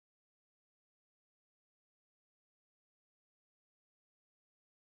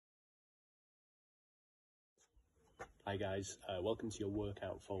Hi guys, welcome to your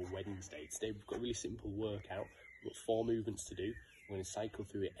workout for Wednesday. Today we've got a really simple workout. We've got 4 movements to do. We're going to cycle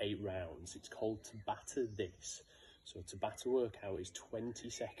through it 8 rounds. It's called Tabata this. So Tabata workout is 20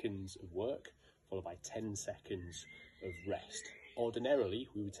 seconds of work followed by 10 seconds of rest. Ordinarily,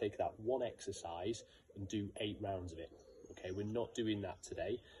 we would take that one exercise and do 8 rounds of it. Okay, we're not doing that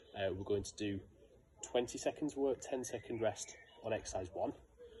today. We're going to do 20 seconds work, 10 second rest on exercise 1.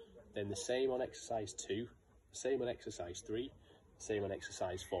 Then the same on exercise 2, the same on exercise 3, the same on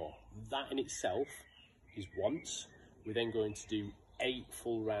exercise 4. That in itself is once. We're then going to do 8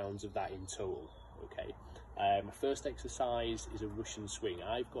 full rounds of that in total, okay? My first exercise is a Russian swing.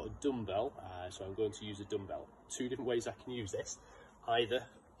 I've got a dumbbell, so I'm going to use a dumbbell. 2 different ways I can use this. Either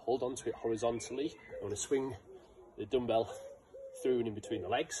hold on to it horizontally, I'm going to swing the dumbbell through and in between the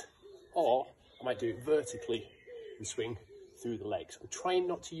legs, or I might do it vertically and swing through the legs. I'm trying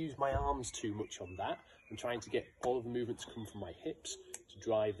not to use my arms too much on that. I'm trying to get all of the movement to come from my hips to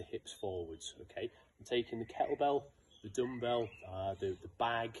drive the hips forwards, okay? I'm taking the kettlebell, the dumbbell, the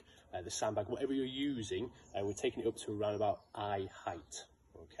bag, the sandbag, whatever you're using, and we're taking it up to around about eye height,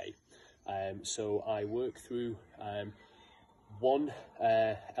 okay? So I work through one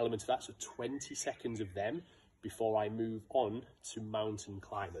element of that, so 20 seconds of them before I move on to mountain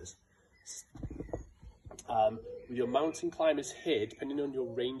climbers. With your mountain climbers here, depending on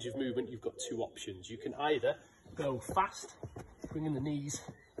your range of movement, you've got 2 options. You can either go fast, bringing the knees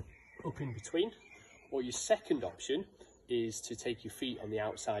up in between, or your second option is to take your feet on the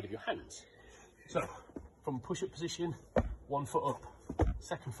outside of your hands. So, from push-up position, 1 foot up,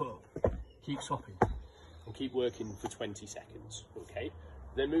 second foot up, keep swapping, and keep working for 20 seconds, okay?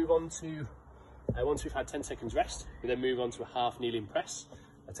 Then move on to, once we've had 10 seconds rest, we then move on to a half kneeling press.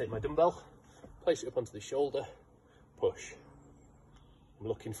 I take my dumbbell, place it up onto the shoulder, push. I'm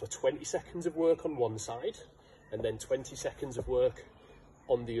looking for 20 seconds of work on one side and then 20 seconds of work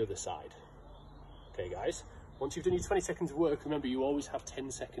on the other side. Okay guys, once you've done your 20 seconds of work, remember you always have 10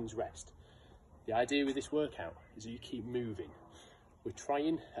 seconds rest. The idea with this workout is that you keep moving. We're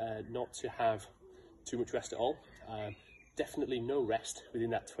trying not to have too much rest at all. Definitely no rest within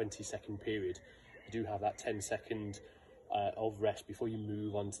that 20-second period. You do have that 10 second of rest before you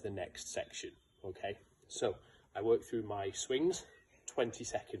move on to the next section, okay? So I work through my swings, 20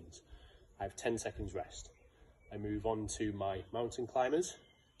 seconds. I have 10 seconds rest. I move on to my mountain climbers,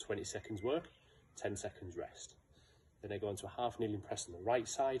 20 seconds work, 10 seconds rest. Then I go on to a half kneeling press on the right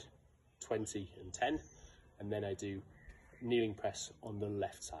side, 20 and 10. And then I do kneeling press on the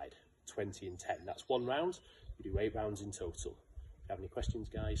left side, 20 and 10. That's 1 round. We do 8 rounds in total. If you have any questions,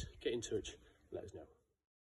 guys, get in touch, let us know.